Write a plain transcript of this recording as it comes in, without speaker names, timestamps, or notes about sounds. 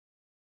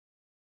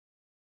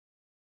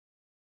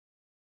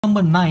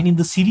number 9 in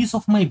the series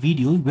of my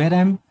videos where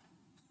I'm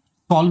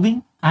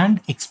solving and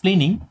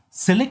explaining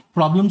select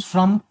problems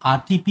from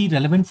RTP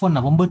relevant for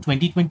November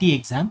 2020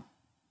 exam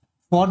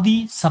for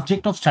the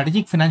subject of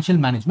strategic financial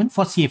management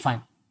for CA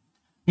Final.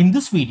 In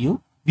this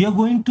video, we are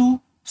going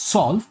to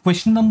solve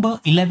question number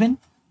 11,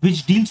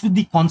 which deals with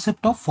the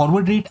concept of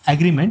forward rate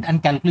agreement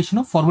and calculation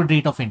of forward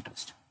rate of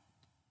interest.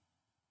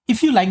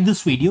 If you like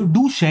this video,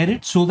 do share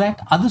it so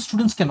that other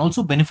students can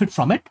also benefit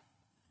from it.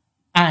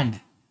 And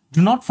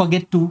do not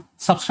forget to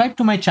subscribe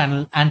to my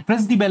channel and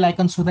press the bell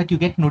icon so that you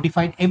get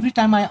notified every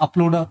time I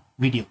upload a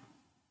video.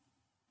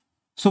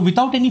 So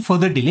without any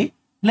further delay,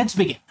 let's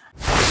begin.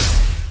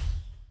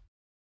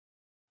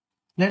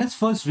 Let us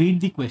first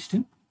read the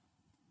question.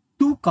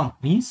 Two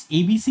companies,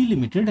 ABC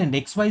Limited and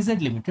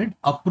XYZ Limited,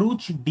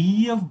 approach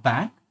DEF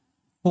Bank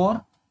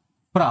for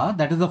FRA,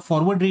 that is a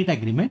forward rate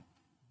agreement.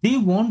 They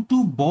want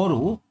to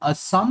borrow a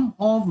sum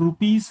of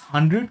rupees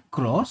 100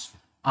 crores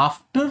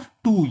after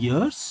 2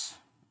 years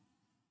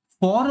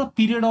for a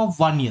period of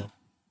 1 year.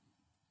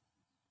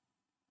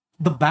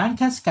 The bank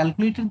has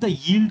calculated the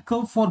yield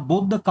curve for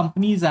both the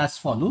companies as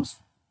follows.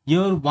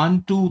 Year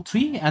 1, 2,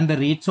 3, and the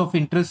rates of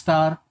interest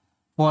are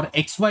for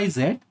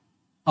XYZ.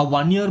 A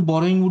 1 year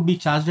borrowing would be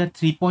charged at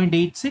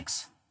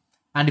 3.86,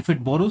 and if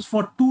it borrows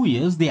for 2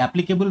 years, the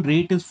applicable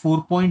rate is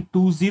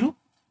 4.20,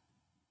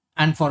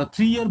 and for a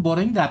 3 year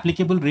borrowing, the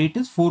applicable rate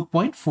is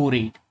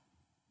 4.48.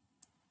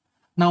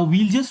 Now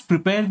we'll just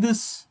prepare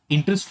this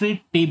interest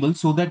rate table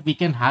so that we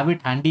can have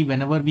it handy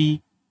whenever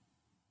we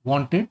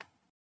want it.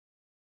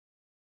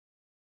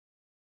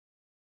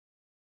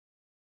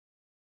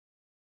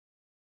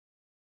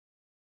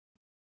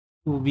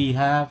 So we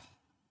have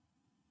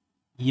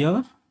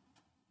year,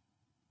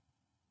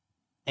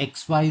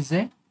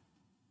 XYZ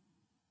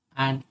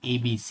and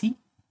ABC,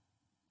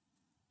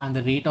 and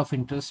the rate of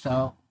interest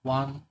are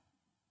 1,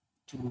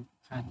 2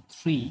 and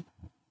 3.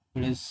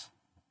 It is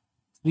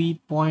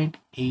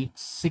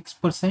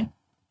 3.86%,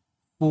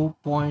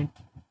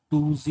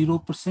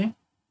 4.20%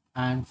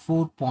 and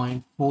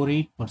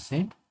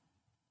 4.48%,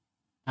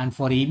 and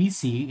for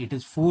ABC it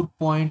is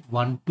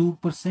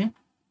 4.12%,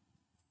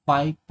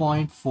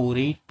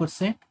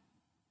 5.48%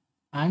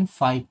 and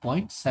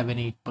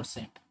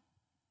 5.78%.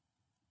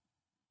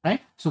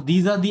 Right? So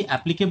these are the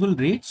applicable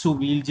rates. So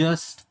we'll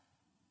just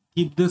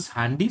keep this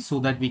handy so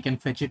that we can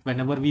fetch it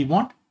whenever we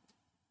want.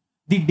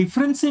 The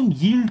difference in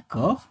yield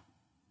curve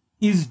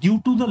is due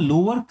to the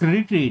lower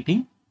credit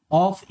rating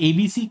of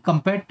ABC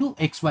compared to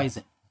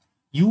XYZ.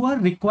 You are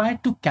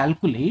required to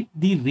calculate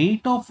the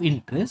rate of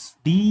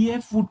interest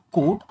DEF would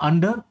quote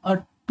under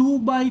a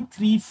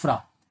 2/3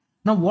 FRA.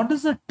 Now, what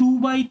does a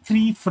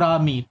 2/3 FRA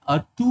mean?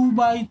 A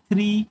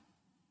 2/3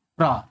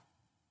 FRA.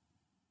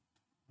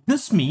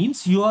 This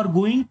means you are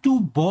going to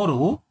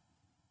borrow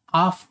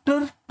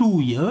after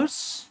 2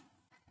 years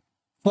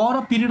for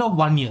a period of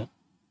 1 year.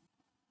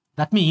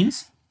 That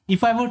means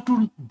if I were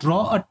to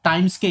draw a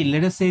time scale,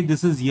 let us say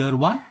this is year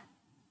 1,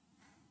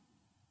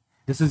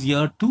 this is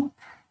year 2,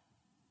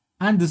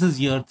 and this is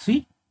year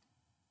 3.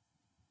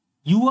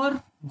 You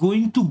are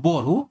going to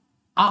borrow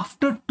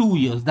after 2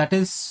 years. That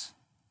is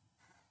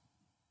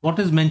what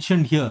is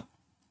mentioned here.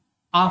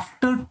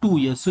 After 2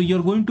 years. So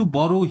you're going to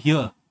borrow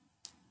here.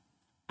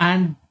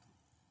 And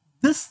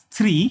this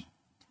 3,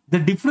 the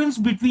difference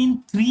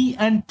between 3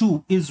 and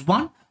 2 is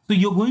 1. So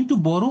you're going to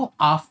borrow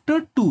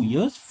after 2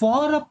 years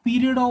for a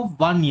period of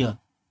 1 year.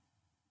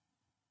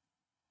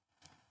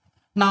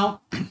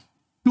 Now,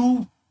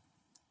 to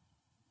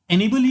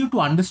enable you to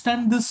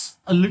understand this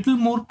a little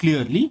more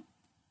clearly,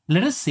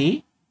 let us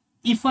say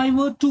if I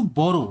were to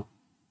borrow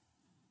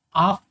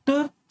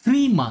after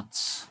 3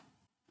 months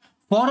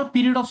for a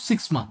period of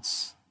 6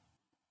 months,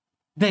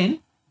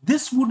 then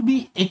this would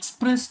be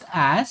expressed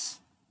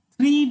as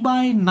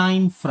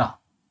 3/9 FRA.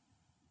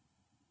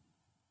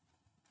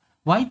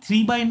 Why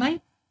 3/9?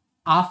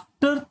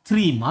 After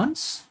 3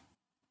 months,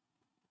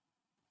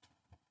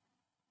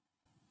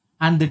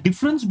 and the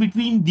difference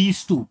between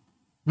these two,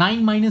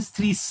 9 minus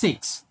 3,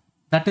 6,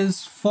 that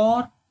is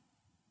for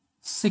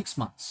 6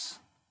 months.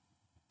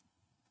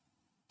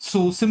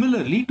 So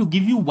similarly, to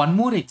give you one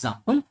more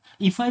example,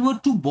 if I were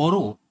to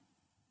borrow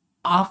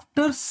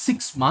after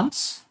 6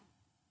 months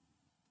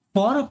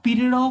for a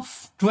period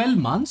of 12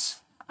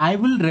 months, I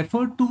will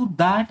refer to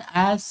that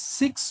as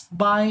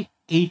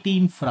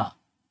 6/18 FRA.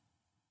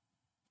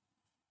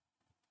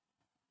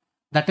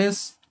 That is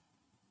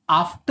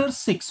after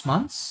 6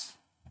 months,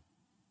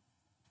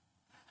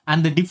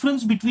 and the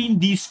difference between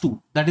these two,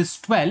 that is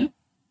 12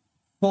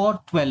 for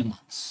 12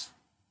 months.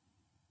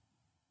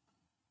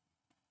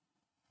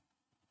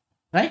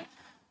 Right?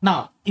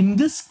 Now, in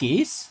this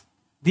case,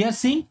 they are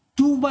saying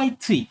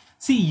 2/3.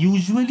 See,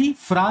 usually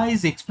FRA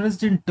is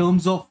expressed in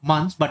terms of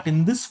months, but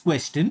in this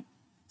question,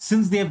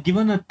 since they have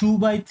given a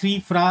 2/3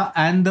 FRA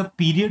and the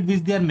period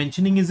which they are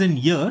mentioning is in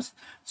years,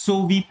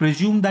 so we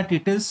presume that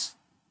it is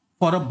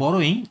for a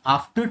borrowing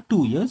after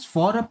 2 years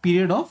for a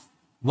period of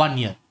 1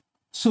 year.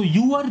 So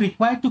you are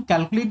required to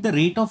calculate the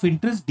rate of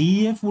interest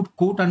DEF would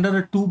quote under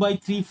a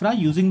 2/3 FRA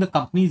using the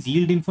company's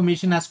yield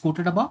information as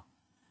quoted above.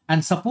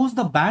 and suppose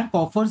the bank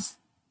offers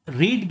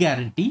rate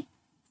guarantee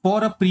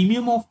for a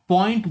premium of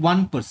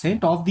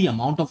 0.1% of the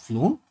amount of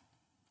loan,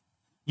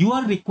 you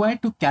are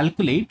required to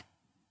calculate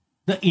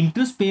the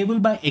interest payable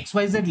by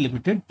XYZ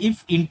Limited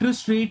if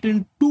interest rate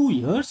in 2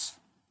 years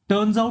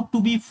turns out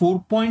to be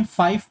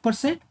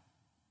 4.5%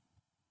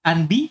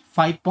 and B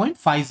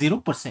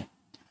 5.50%.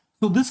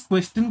 So this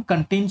question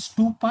contains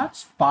two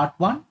parts. Part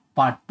 1,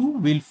 Part 2.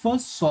 We'll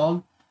first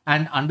solve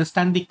and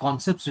understand the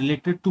concepts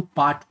related to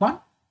Part 1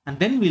 and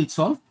then we'll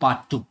solve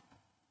Part 2.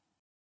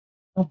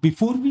 Now,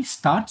 before we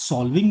start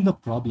solving the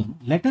problem,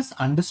 let us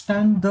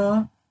understand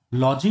the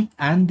logic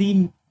and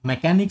the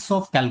mechanics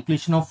of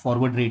calculation of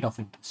forward rate of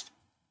interest.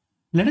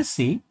 Let us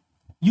say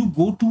you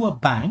go to a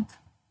bank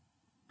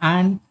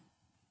and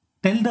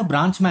tell the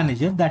branch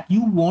manager that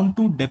you want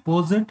to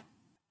deposit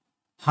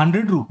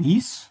 100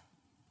 rupees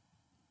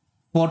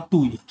for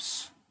 2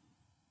 years.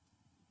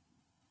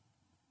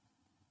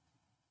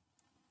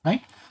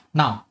 Right?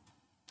 Now,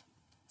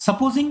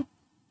 supposing,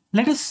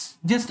 let us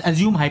just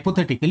assume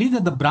hypothetically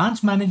that the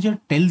branch manager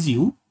tells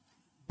you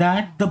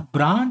that the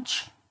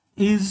branch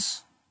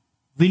is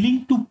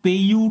willing to pay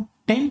you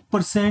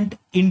 10%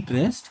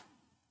 interest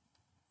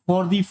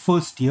for the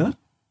first year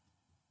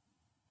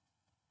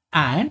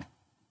and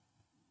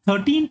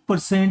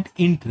 13%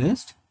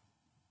 interest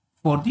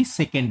for the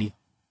second year.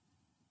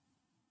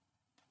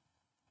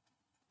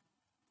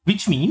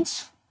 Which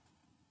means,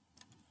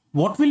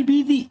 what will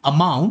be the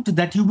amount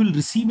that you will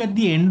receive at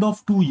the end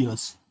of 2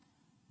 years?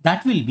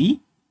 That will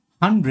be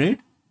 100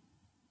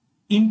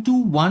 into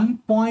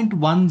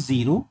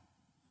 1.10,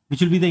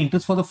 which will be the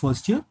interest for the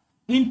first year,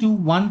 into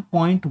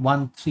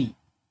 1.13.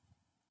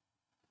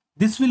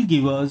 This will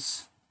give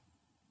us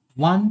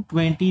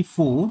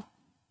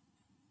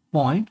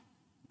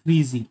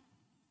 124.30.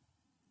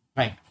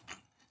 Right.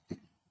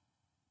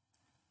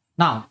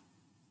 Now,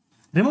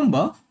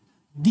 remember,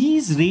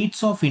 these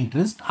rates of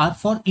interest are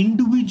for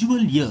individual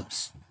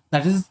years.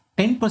 That is,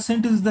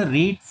 10% is the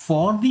rate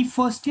for the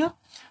first year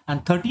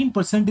and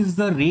 13% is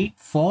the rate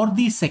for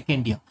the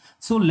second year.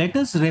 So let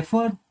us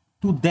refer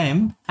to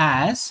them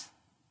as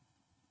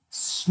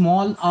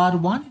small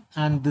r1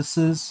 and this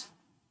is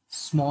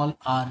small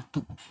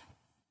r2.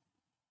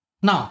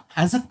 Now,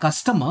 as a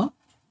customer,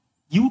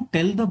 you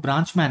tell the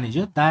branch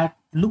manager that,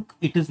 look,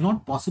 it is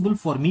not possible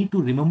for me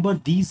to remember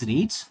these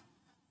rates.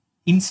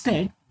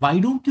 Instead, why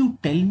don't you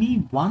tell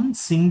me one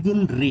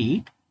single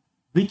rate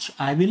which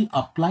I will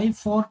apply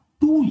for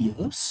 2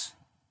 years?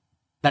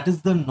 That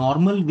is the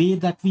normal way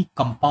that we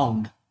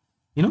compound.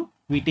 You know,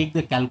 we take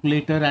the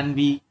calculator and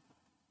we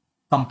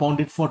compound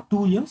it for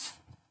 2 years.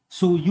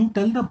 So you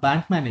tell the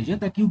bank manager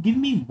that you give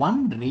me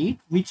one rate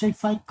which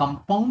if I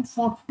compound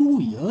for 2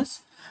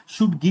 years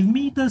should give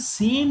me the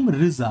same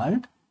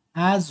result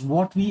as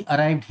what we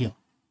arrived here.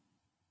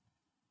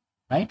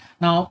 Right?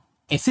 Now,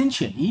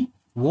 essentially,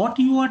 what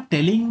you are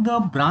telling the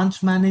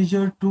branch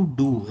manager to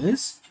do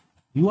is,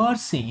 you are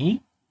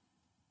saying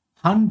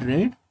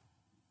 100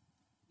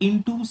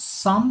 into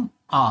some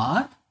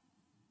r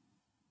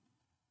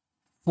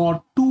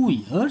for 2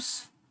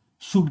 years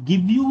should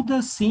give you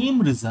the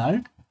same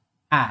result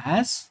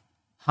as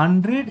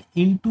 100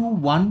 into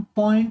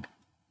 1.10,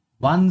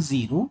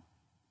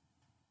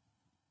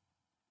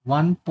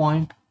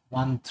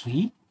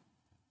 1.13,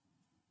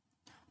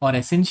 or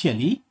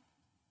essentially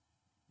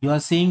you are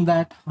saying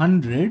that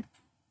 100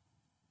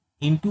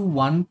 into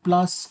 1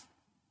 plus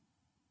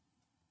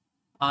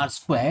r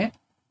square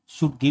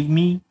should give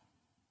me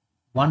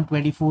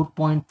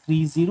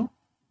 124.30.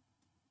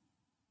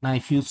 Now,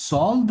 if you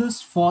solve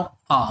this for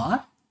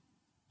r,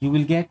 you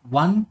will get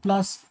 1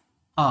 plus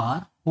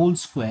r whole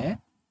square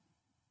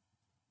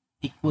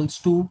equals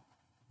to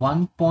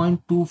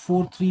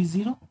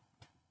 1.2430.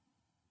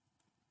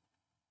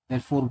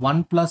 Therefore,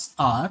 1 plus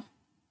r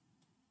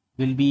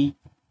will be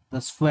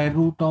the square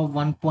root of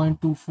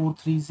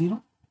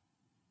 1.2430.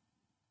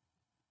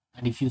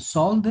 And if you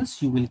solve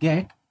this, you will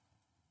get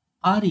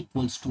r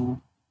equals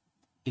to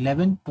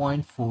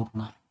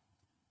 11.49.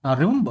 Now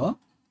remember,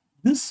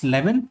 this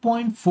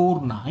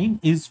 11.49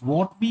 is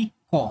what we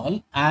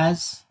call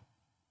as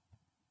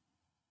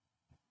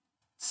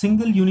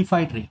single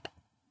unified rate.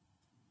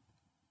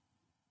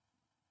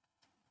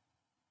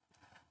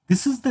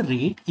 This is the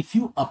rate, if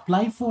you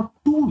apply for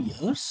 2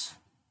 years,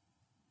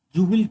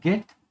 you will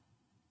get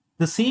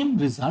the same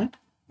result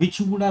which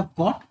you would have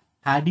got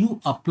had you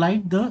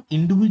applied the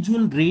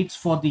individual rates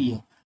for the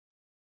year.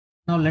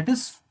 Now let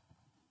us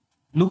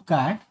look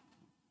at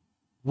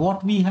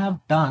what we have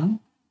done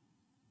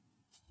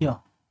here.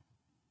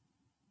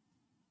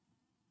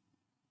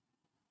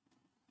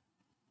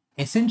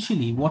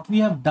 Essentially, what we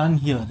have done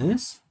here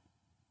is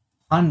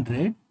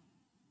 100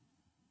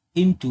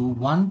 into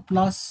 1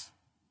 plus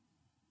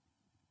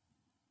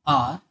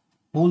r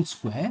whole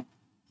square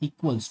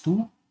equals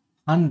to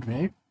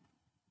 100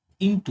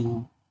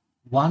 into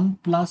 1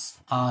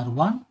 plus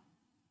r1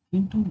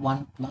 into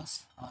 1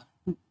 plus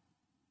r2.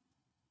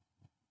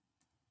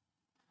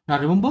 Now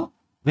remember,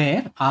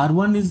 where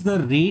r1 is the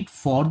rate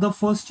for the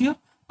first year,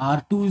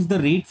 r2 is the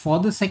rate for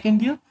the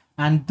second year,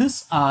 and this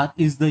R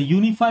is the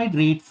unified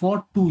rate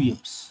for 2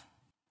 years,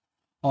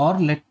 or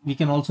we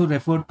can also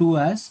refer to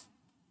as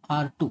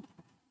R2.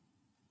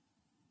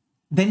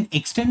 Then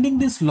extending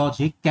this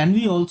logic, can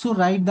we also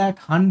write that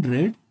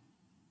 100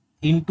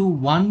 into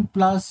 1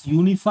 plus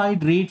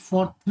unified rate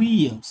for 3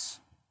 years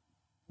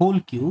whole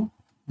cube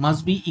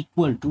must be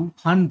equal to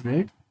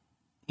 100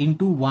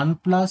 into 1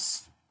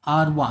 plus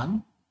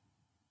R1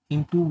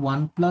 into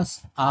 1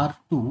 plus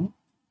R2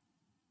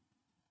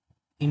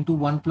 into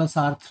 1 plus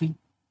R3.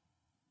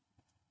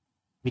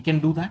 We can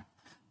do that.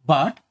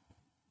 But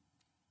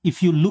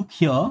if you look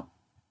here,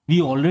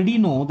 we already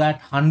know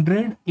that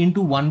 100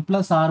 into 1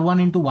 plus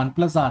R1 into 1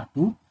 plus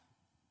R2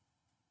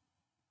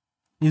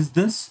 is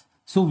this.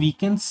 So we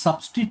can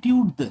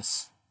substitute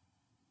this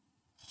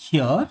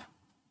here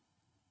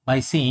by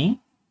saying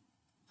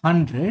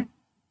 100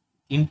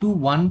 into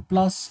 1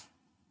 plus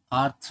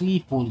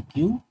R3 whole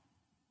cube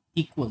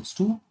equals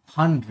to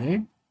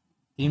 100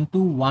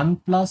 into 1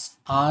 plus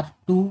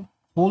R2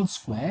 whole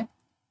square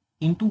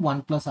into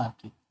 1 plus R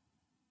cube.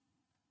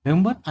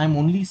 Remember, I'm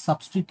only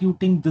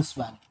substituting this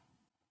value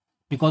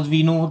because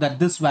we know that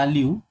this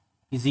value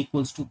is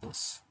equals to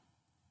this.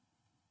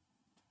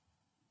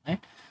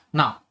 Right?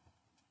 Now,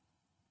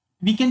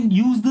 we can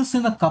use this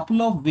in a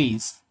couple of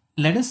ways.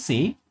 Let us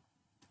say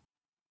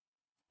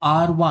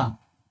R1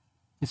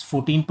 is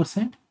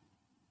 14%,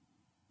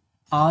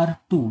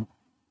 R2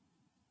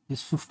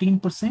 is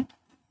 15%,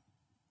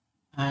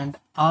 and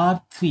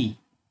R3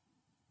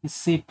 is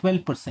say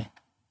 12%.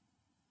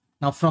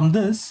 Now from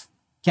this,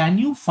 can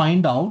you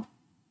find out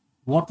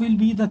what will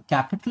be the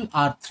capital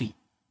R3?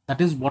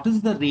 That is, what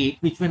is the rate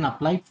which when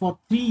applied for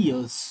 3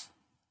 years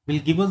will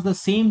give us the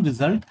same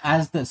result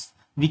as this?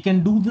 We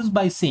can do this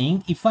by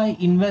saying if I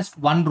invest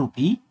 1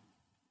 rupee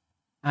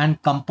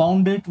and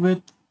compound it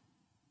with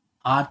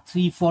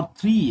R3 for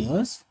 3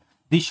 years,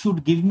 this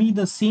should give me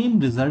the same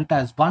result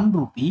as 1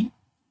 rupee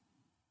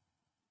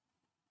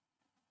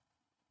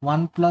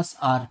 1 plus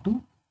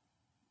R2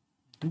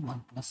 into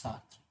 1 plus R3.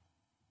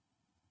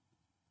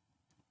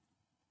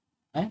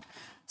 Right?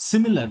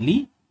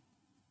 Similarly,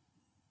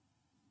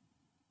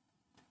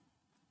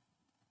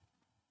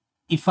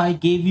 if I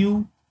gave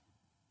you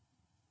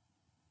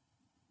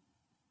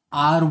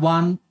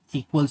R1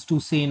 equals to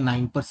say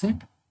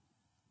 9%,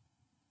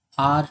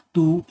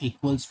 R2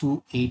 equals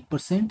to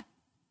 8%,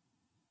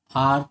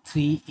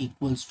 R3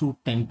 equals to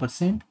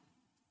 10%,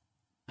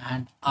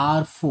 and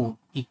R4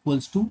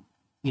 equals to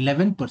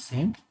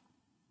 11%,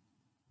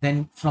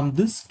 then from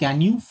this,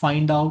 can you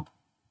find out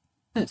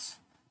this?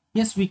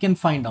 Yes, we can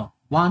find out.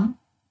 1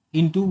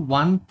 into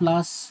 1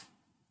 plus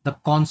the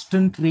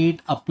constant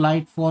rate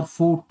applied for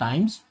 4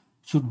 times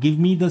should give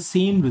me the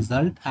same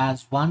result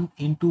as 1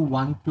 into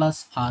 1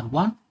 plus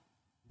R1,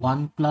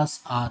 1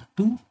 plus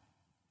R2,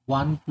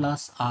 1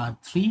 plus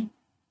R3,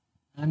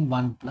 and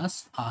 1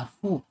 plus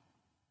R4.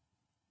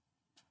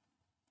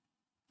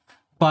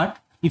 But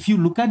if you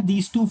look at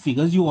these two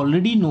figures, you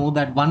already know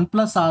that 1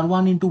 plus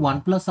R1 into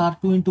 1 plus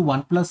R2 into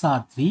 1 plus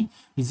R3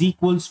 is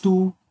equals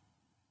to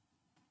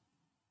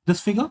this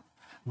figure.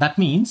 That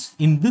means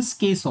in this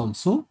case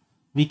also,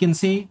 we can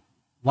say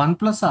 1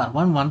 plus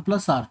R1, 1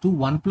 plus R2,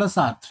 1 plus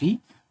R3.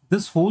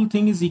 This whole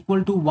thing is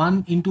equal to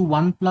 1 into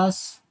 1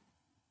 plus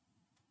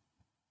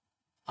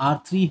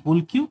R3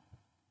 whole cube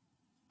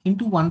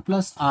into 1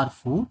 plus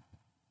R4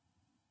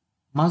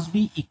 must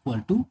be equal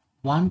to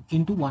 1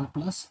 into 1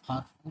 plus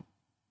R4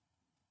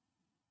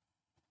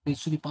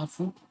 raised to the power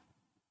 4.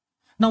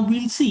 Now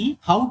we'll see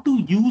how to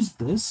use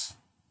this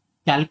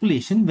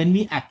calculation when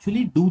we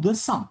actually do the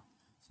sum.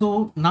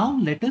 So now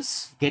let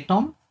us get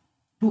on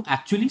to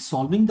actually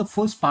solving the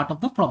first part of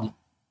the problem.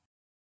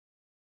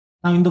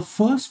 Now in the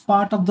first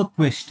part of the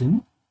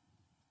question,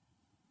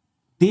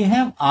 they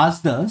have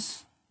asked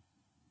us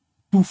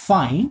to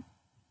find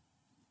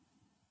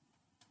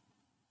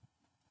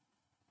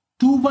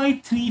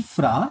 2/3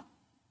 FRA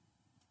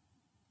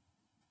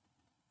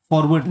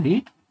forward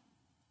rate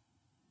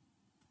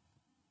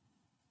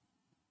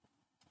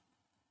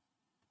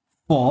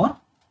for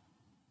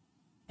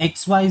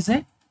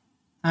XYZ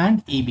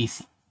and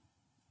ABC.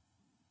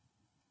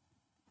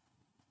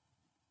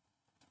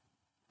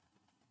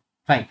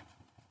 Right.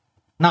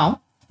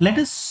 Now, let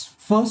us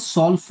first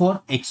solve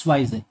for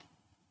XYZ.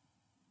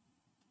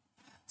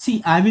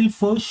 See, I will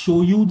first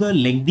show you the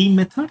lengthy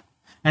method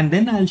and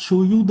then I'll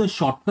show you the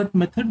shortcut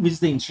method which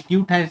the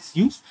institute has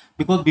used,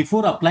 because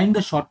before applying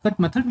the shortcut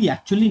method, we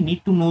actually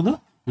need to know the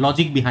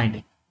logic behind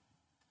it.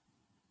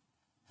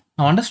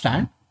 Now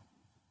understand,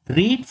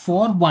 rate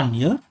for 1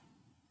 year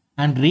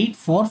and rate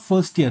for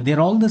first year, they're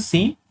all the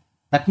same.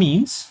 That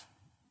means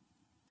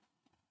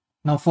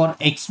now for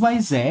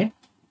XYZ,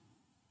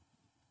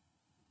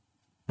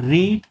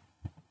 rate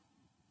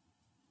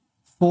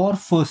for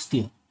first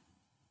year.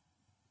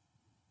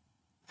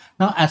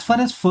 Now as far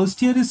as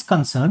first year is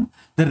concerned,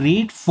 the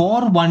rate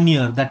for 1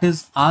 year, that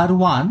is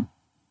R1,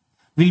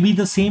 will be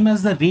the same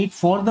as the rate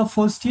for the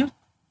first year,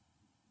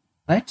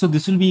 right? So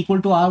this will be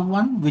equal to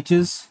R1, which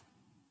is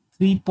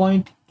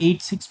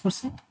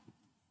 3.86%.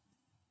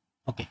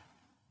 Okay.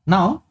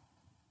 Now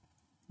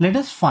let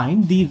us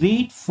find the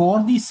rate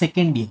for the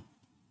second year.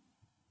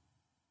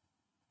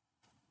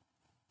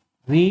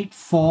 Rate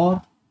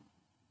for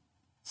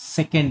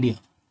second year,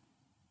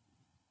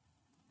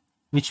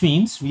 which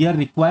means we are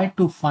required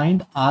to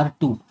find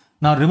R2.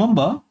 Now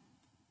remember,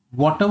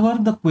 whatever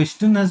the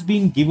question has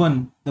been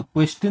given, the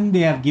question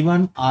they have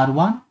given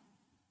R1,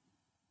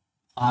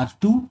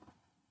 R2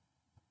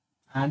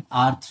 and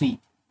R3.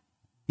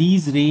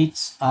 These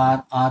rates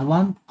are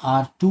R1,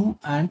 R2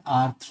 and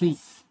R3,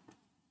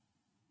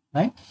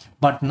 right?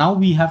 But now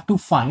we have to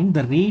find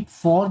the rate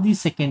for the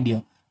second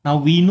year. Now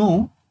we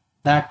know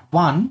that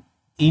 1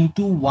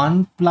 into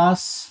 1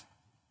 plus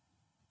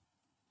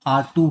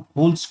R2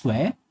 whole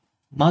square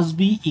must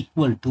be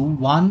equal to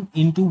 1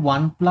 into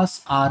 1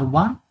 plus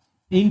R1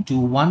 into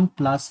 1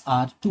 plus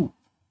R2.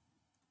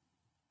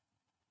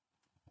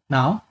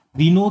 Now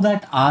we know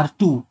that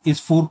R2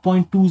 is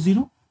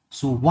 4.20.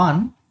 So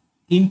 1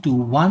 into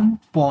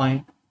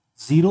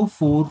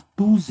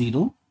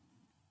 1.0420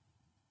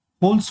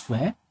 whole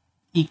square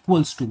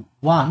equals to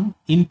 1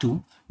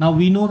 into, now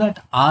we know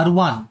that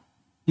R1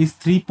 is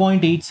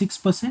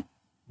 3.86%,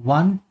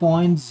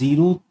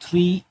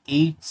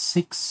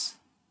 1.0386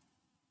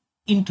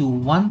 into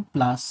 1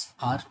 plus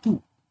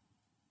R2.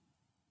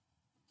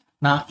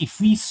 Now if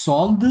we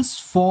solve this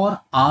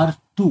for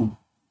R2,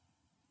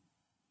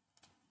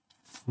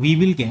 we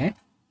will get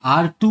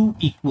R2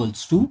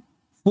 equals to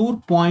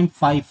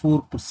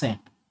 4.54%.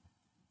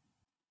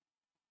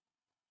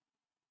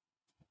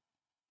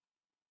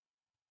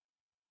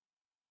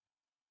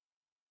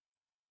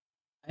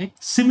 Right?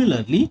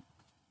 Similarly,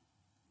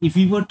 if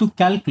we were to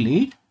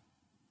calculate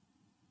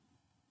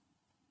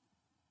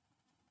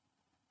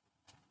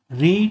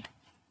rate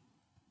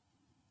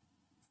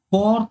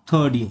for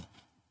third year,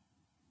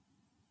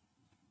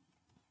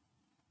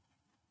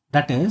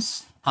 that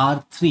is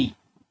R3.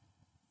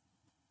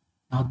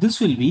 Now this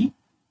will be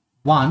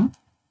 1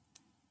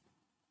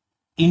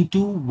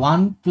 into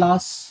 1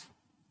 plus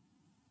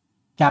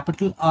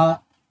capital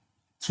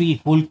R3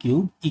 whole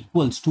cube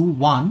equals to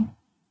 1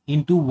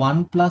 into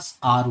 1 plus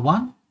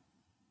R1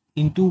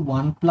 into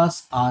 1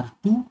 plus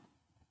R2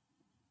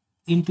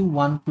 into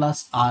 1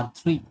 plus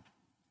R3.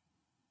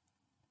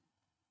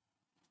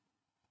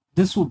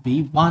 This would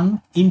be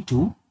 1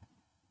 into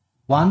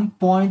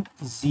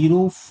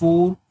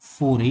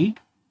 1.0448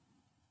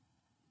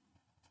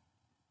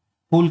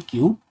 whole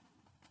cube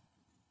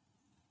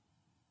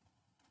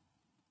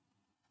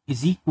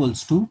is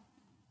equals to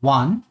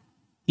 1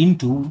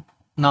 into,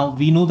 now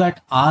we know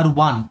that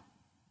R1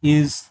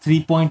 is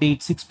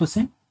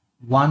 3.86%,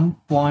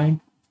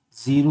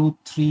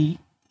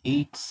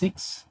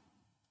 1.0386.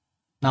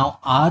 Now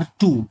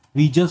R2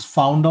 we just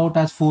found out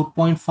as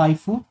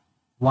 4.54,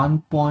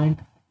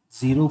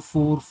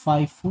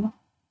 1.0454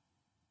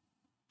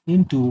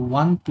 into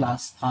 1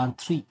 plus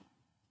R3.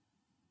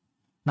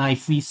 Now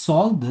if we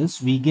solve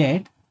this, we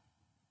get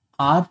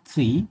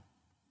R3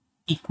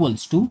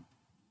 equals to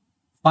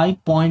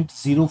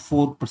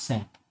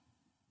 5.04%.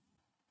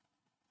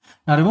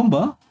 Now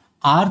remember,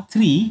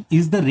 R3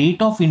 is the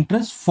rate of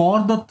interest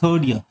for the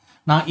third year.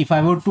 Now if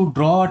I were to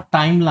draw a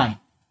timeline,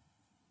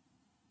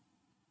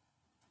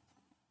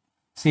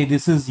 say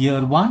this is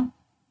year 1,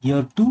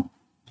 year 2,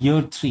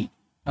 year 3.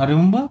 Now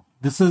remember,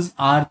 this is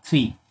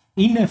R3.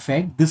 In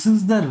effect, this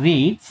is the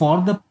rate for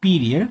the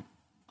period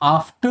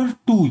after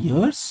 2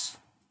 years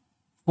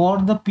for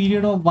the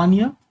period of 1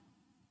 year,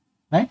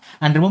 right?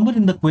 And remember,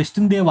 in the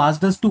question they have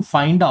asked us to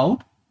find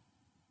out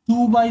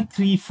 2 by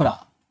 3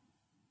 fra.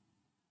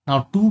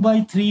 Now 2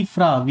 by 3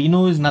 fra we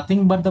know is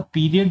nothing but the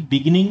period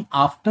beginning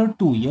after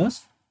 2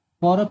 years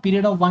for a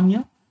period of 1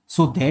 year.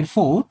 So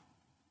therefore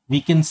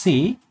we can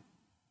say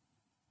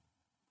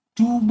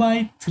 2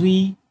 by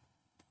 3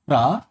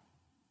 fra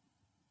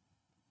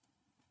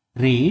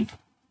rate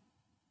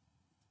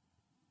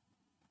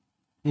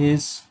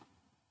is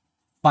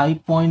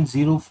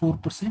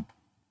 5.04%.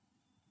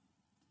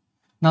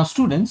 Now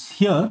students,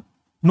 here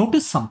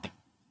notice something.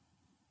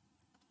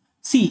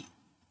 See,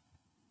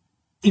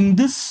 in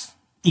this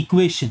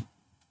equation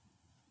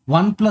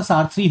 1 plus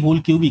R3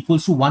 whole cube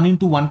equals to 1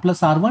 into 1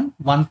 plus R1,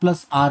 1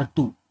 plus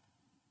R2.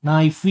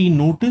 Now if we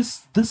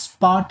notice this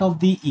part of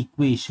the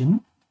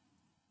equation,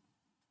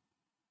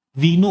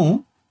 we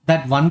know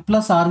that 1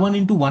 plus R1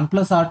 into 1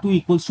 plus R2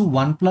 equals to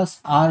 1 plus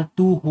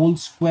R2 whole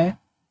square,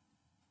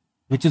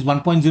 which is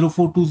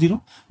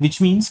 1.0420,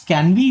 which means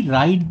can we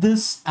write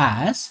this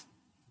as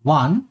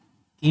 1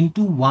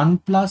 into 1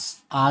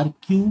 plus R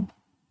cube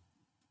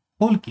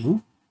whole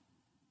cube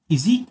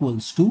is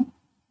equals to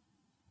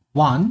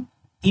 1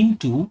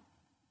 into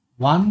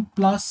 1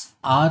 plus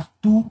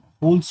R2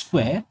 whole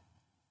square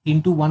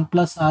into 1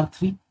 plus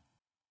R3.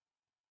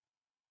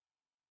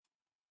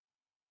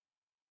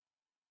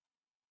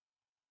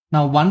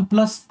 Now 1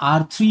 plus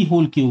R3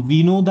 whole cube,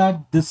 we know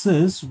that this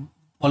is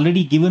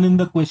already given in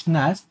the question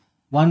as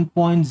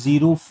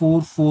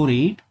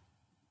 1.0448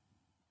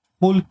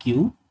 whole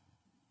cube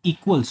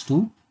equals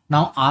to,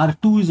 now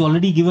R2 is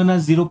already given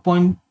as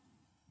 0.1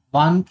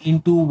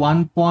 into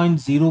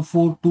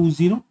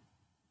 1.0420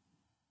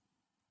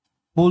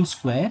 whole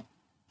square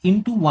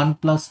into 1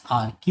 plus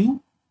r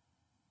cube.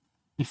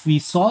 If we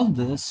solve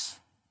this,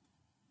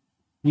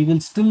 we will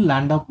still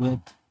land up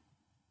with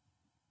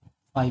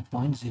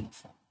 5.04.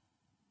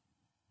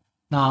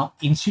 Now,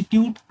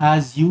 Institute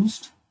has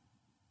used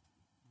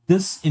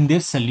this in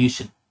their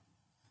solution.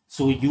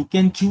 So you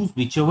can choose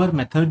whichever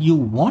method you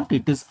want.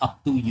 It is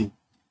up to you.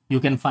 You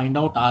can find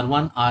out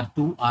R1,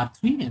 R2,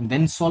 R3 and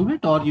then solve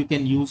it, or you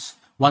can use,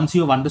 once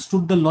you have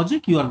understood the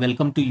logic, you are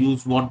welcome to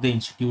use what the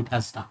Institute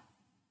has done.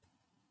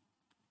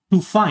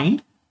 To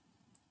find,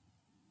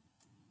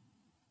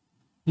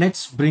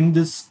 let's bring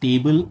this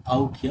table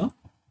out here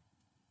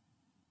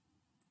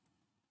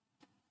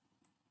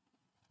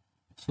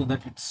so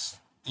that it's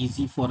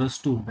easy for us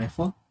to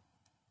refer.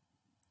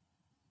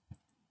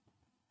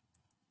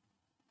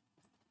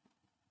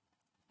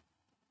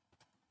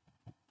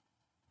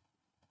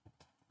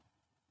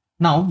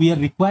 Now we are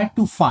required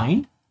to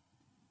find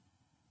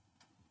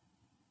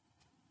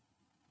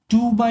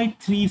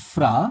 2/3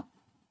 FRA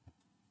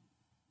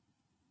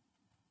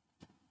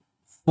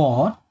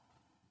for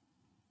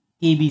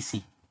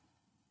ABC.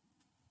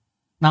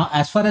 Now,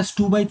 as far as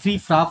 2/3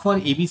 FRA for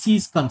ABC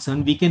is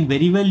concerned, we can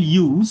very well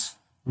use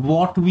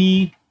what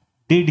we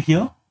did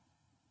here.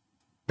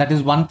 That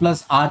is 1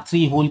 plus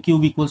R3 whole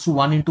cube equals to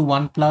 1 into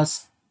 1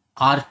 plus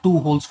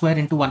R2 whole square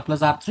into 1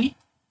 plus R3.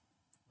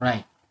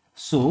 Right.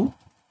 So,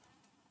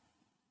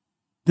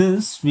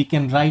 this we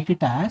can write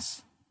it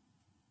as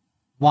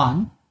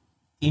 1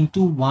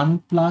 into 1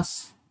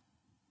 plus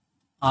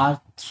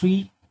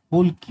R3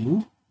 whole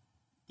cube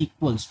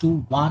equals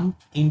to 1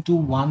 into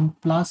 1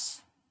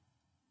 plus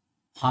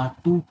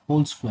R2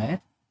 whole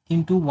square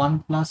into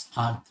 1 plus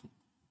R3.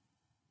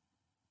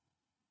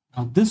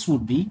 Now this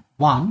would be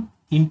 1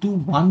 into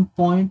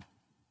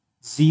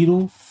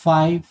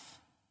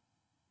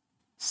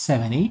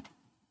 1.0578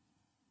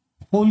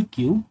 whole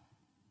cube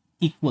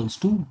equals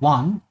to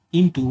 1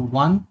 into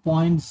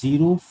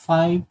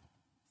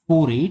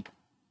 1.0548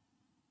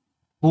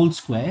 whole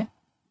square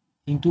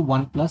into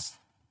 1 plus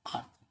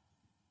R3.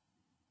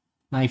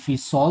 Now if we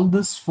solve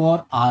this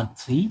for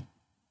R3,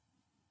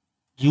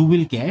 you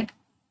will get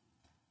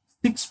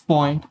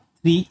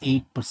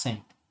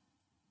 6.38%.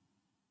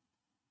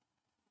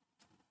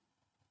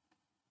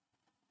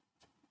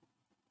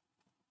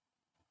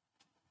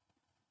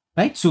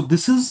 Right, so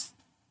this is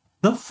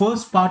the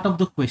first part of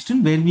the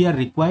question where we are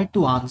required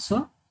to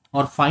answer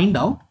or find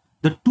out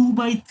the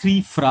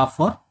 2/3 FRA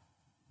for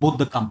both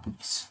the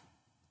companies.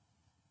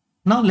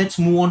 Now let's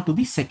move on to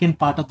the second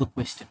part of the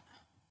question.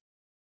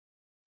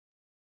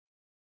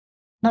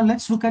 Now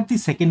let's look at the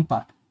second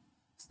part.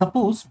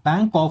 Suppose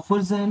bank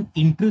offers an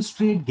interest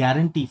rate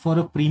guarantee for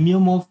a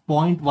premium of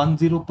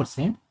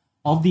 0.10%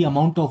 of the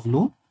amount of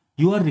loan.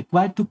 You are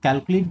required to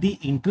calculate the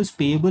interest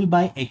payable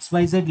by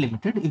XYZ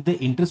Limited if the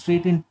interest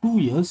rate in 2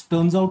 years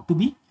turns out to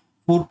be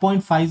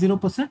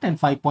 4.50% and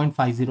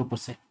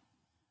 5.50%.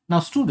 Now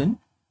student,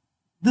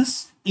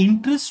 this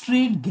interest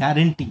rate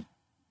guarantee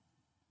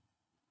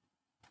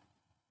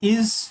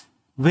is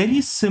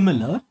very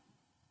similar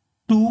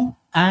to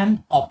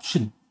an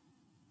option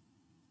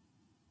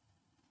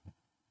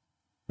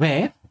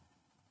where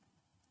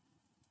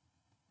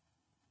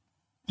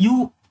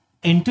you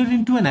enter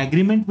into an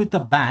agreement with a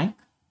bank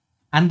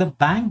and the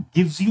bank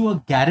gives you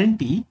a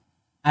guarantee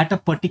at a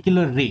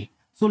particular rate.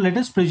 So let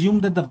us presume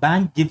that the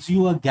bank gives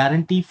you a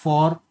guarantee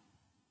for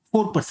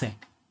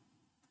 4%.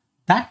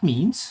 That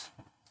means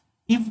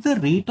if the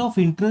rate of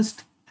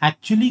interest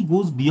actually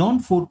goes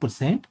beyond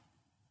 4%,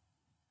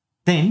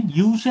 then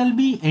you shall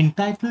be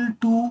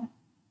entitled to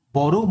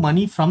borrow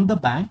money from the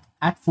bank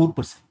at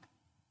 4%.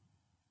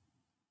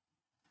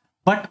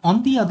 But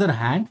on the other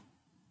hand,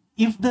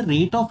 if the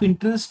rate of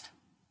interest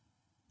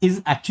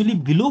is actually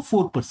below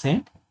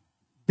 4%,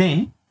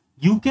 then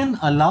you can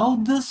allow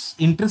this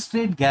interest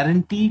rate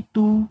guarantee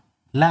to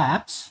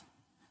lapse,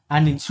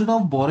 and instead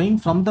of borrowing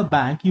from the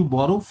bank, you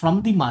borrow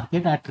from the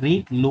market at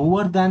rate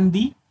lower than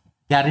the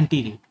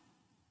guarantee rate.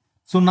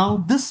 So now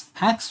this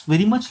acts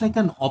very much like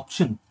an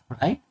option,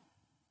 right?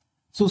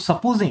 So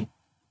supposing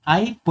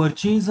I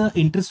purchase an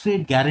interest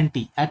rate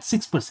guarantee at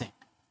 6%.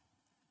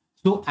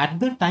 So at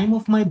the time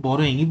of my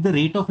borrowing, if the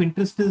rate of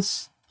interest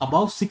is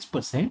above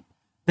 6%,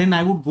 then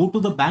I would go to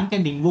the bank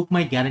and invoke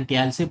my guarantee.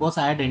 I'll say, boss,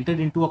 I had entered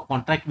into a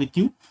contract with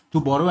you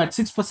to borrow at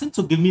 6%.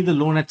 So give me the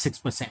loan at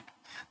 6%.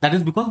 That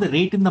is because the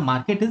rate in the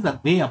market is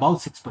way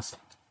above 6%.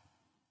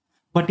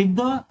 But if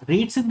the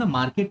rates in the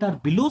market are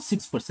below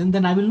 6%,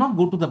 then I will not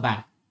go to the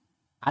bank.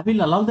 I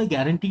will allow the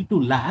guarantee to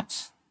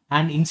lapse,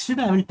 and instead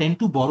I will tend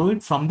to borrow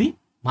it from the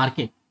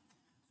market.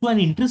 So an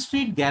interest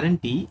rate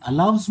guarantee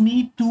allows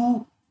me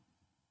to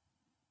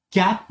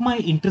cap my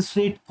interest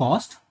rate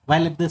cost,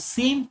 while at the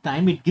same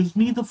time it gives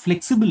me the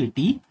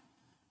flexibility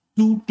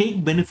to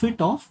take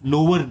benefit of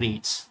lower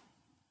rates.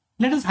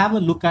 Let us have a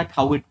look at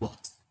how it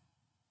works.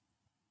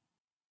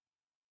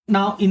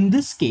 Now in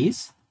this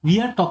case, we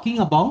are talking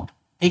about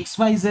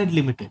XYZ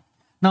Limited.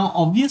 Now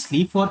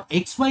obviously for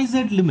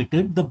XYZ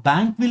Limited, the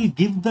bank will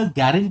give the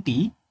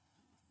guarantee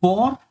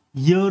for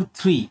year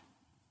 3.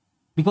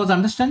 Because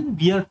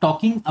understand, we are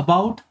talking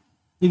about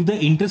if the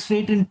interest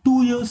rate in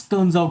 2 years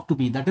turns out to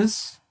be, that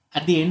is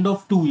at the end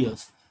of 2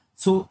 years.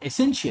 So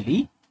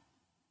essentially,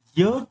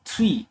 year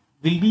 3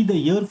 will be the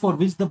year for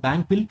which the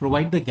bank will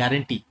provide the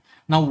guarantee.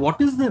 Now, what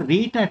is the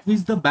rate at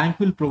which the bank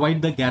will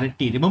provide the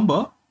guarantee?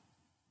 Remember,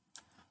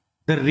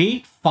 the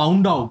rate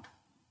found out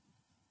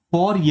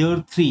for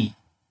year 3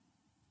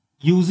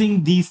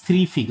 using these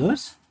 3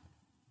 figures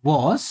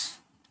was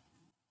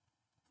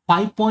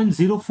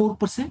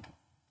 5.04%.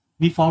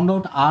 We found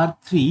out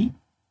R3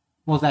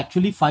 was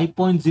actually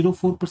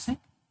 5.04%.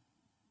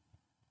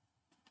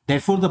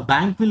 Therefore, the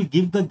bank will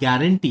give the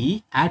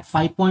guarantee at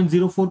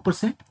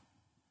 5.04%,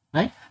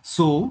 right?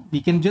 So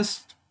we can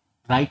just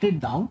write it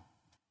down.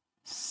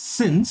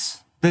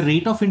 Since the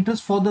rate of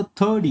interest for the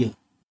 3rd year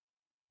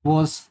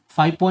was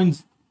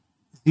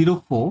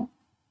 5.04,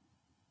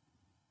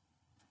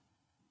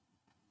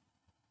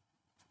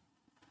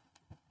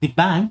 the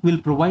bank will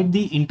provide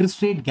the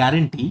interest rate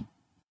guarantee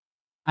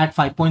at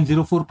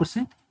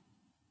 5.04%.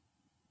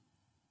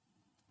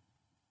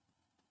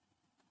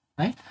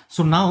 Right?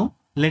 So now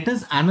let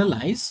us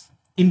analyze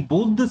in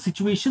both the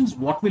situations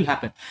what will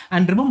happen.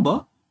 And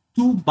remember,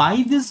 to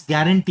buy this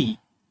guarantee,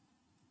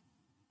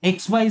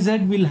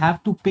 XYZ will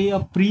have to pay a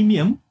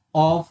premium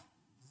of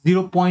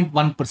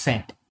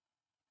 0.1%.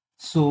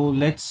 So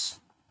let's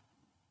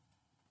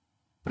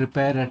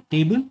prepare a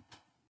table.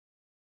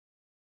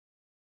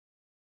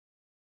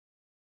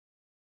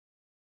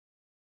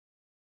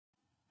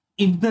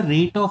 If the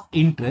rate of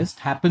interest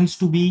happens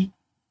to be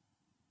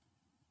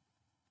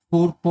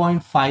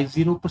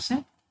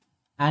 4.50%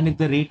 and if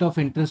the rate of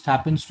interest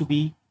happens to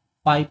be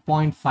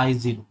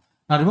 5.50.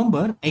 Now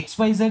remember,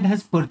 XYZ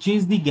has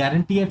purchased the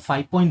guarantee at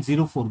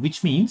 5.04,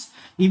 which means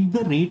if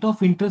the rate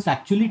of interest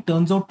actually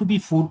turns out to be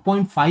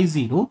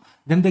 4.50,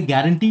 then the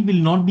guarantee will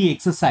not be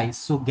exercised.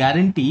 So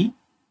guarantee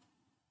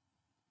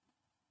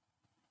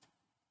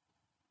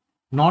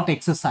not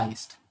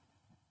exercised.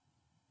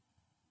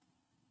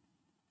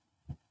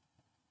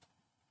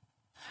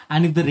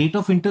 And if the rate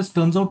of interest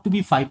turns out to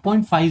be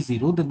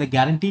 5.50, then the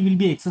guarantee will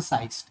be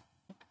exercised.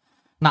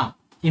 Now,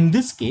 in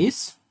this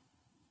case,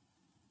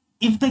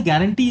 if the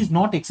guarantee is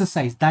not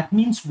exercised, that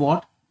means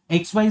what?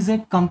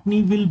 XYZ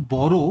company will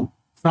borrow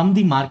from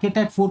the market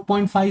at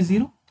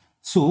 4.50.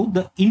 So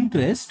the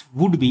interest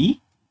would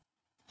be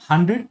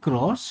 100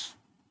 crores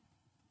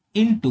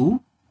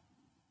into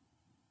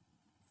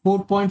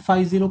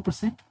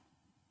 4.50%.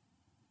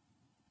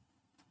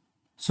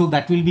 So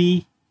that will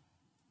be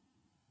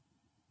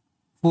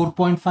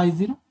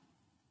 4.50.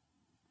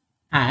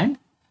 And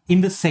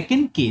in the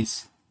second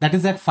case, that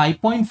is at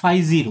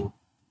 5.50,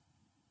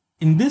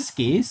 in this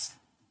case,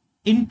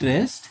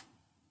 interest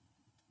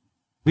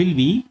will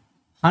be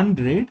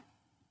 100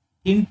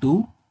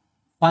 into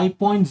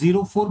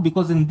 5.04,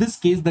 because in this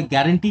case, the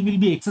guarantee will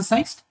be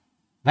exercised,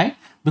 right?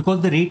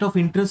 Because the rate of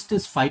interest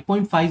is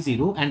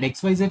 5.50 and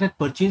XYZ had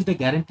purchased a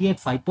guarantee at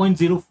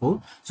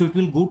 5.04. So it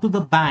will go to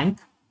the bank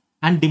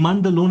and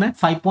demand the loan at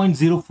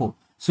 5.04.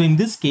 So in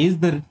this case,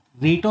 the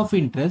rate of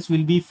interest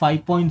will be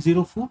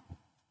 5.04.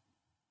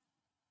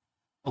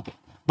 Okay.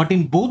 But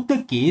in both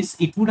the case,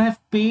 it would have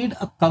paid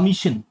a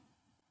commission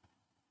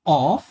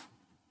of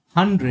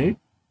 100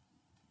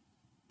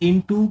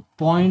 into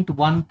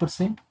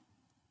 0.1%.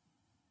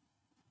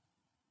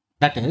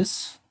 That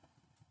is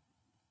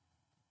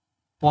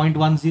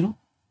 0.10.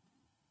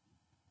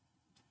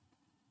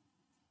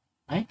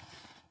 Right?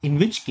 In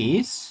which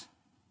case,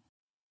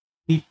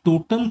 the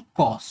total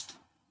cost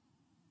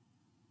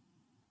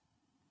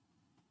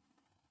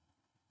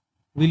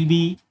will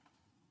be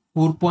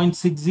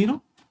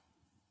 4.60,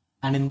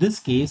 and in this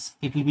case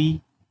it will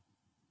be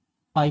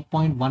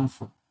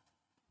 5.14.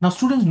 Now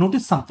students,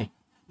 notice something.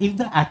 If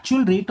the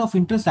actual rate of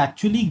interest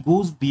actually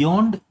goes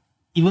beyond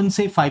even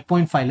say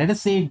 5.5, let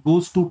us say it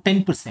goes to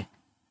 10%,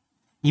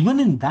 even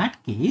in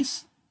that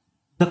case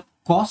the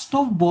cost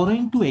of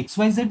borrowing to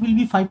XYZ will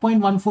be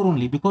 5.14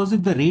 only, because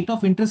if the rate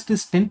of interest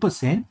is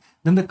 10%,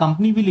 then the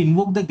company will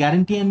invoke the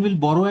guarantee and will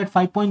borrow at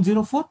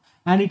 5.04,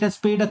 and it has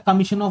paid a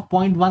commission of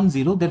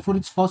 0.10, therefore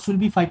its cost will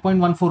be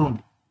 5.14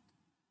 only.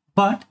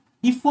 But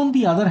if on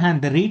the other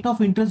hand the rate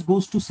of interest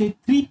goes to say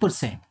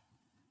 3%,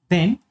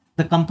 then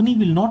the company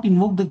will not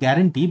invoke the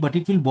guarantee, but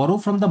it will borrow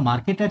from the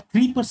market at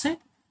 3%,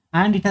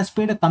 and it has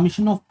paid a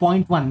commission of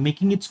 0.1,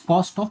 making its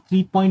cost of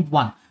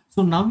 3.1.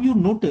 So now you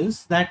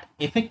notice that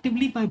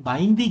effectively by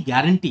buying the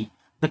guarantee,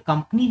 the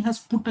company has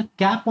put a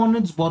cap on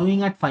its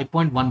borrowing at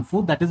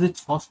 5.14. That is,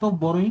 its cost of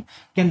borrowing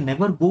can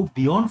never go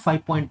beyond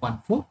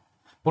 5.14.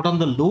 But on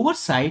the lower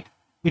side,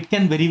 it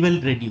can very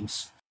well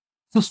reduce.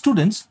 So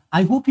students,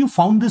 I hope you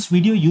found this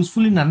video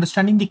useful in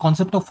understanding the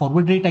concept of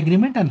forward rate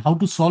agreement and how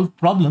to solve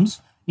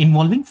problems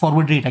involving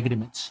forward rate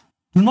agreements.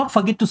 Do not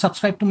forget to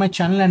subscribe to my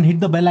channel and hit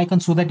the bell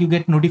icon so that you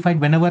get notified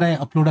whenever I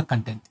upload a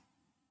content.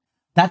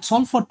 That's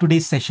all for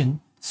today's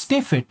session.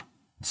 Stay fit,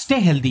 stay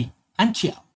healthy, and cheer.